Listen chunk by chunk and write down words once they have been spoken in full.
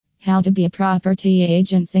How to be a property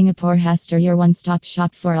agent. Singapore Haster, your one-stop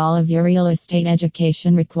shop for all of your real estate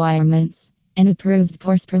education requirements. An approved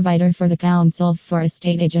course provider for the Council for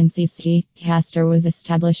Estate Agencies. Haster was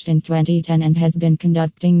established in 2010 and has been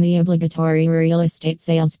conducting the obligatory real estate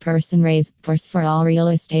salesperson RAISE course for all real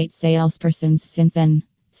estate salespersons since then.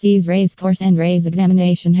 C's RAISE course and RAISE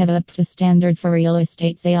examination have upped the standard for real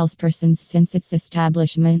estate salespersons since its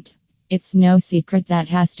establishment. It's no secret that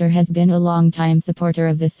Haster has been a long-time supporter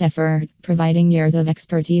of this effort, providing years of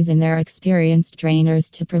expertise in their experienced trainers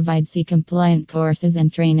to provide C-compliant courses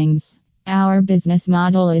and trainings. Our business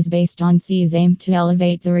model is based on C's aim to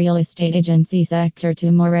elevate the real estate agency sector to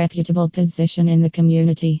a more reputable position in the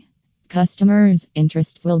community. Customers'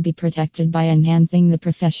 interests will be protected by enhancing the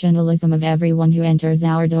professionalism of everyone who enters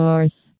our doors.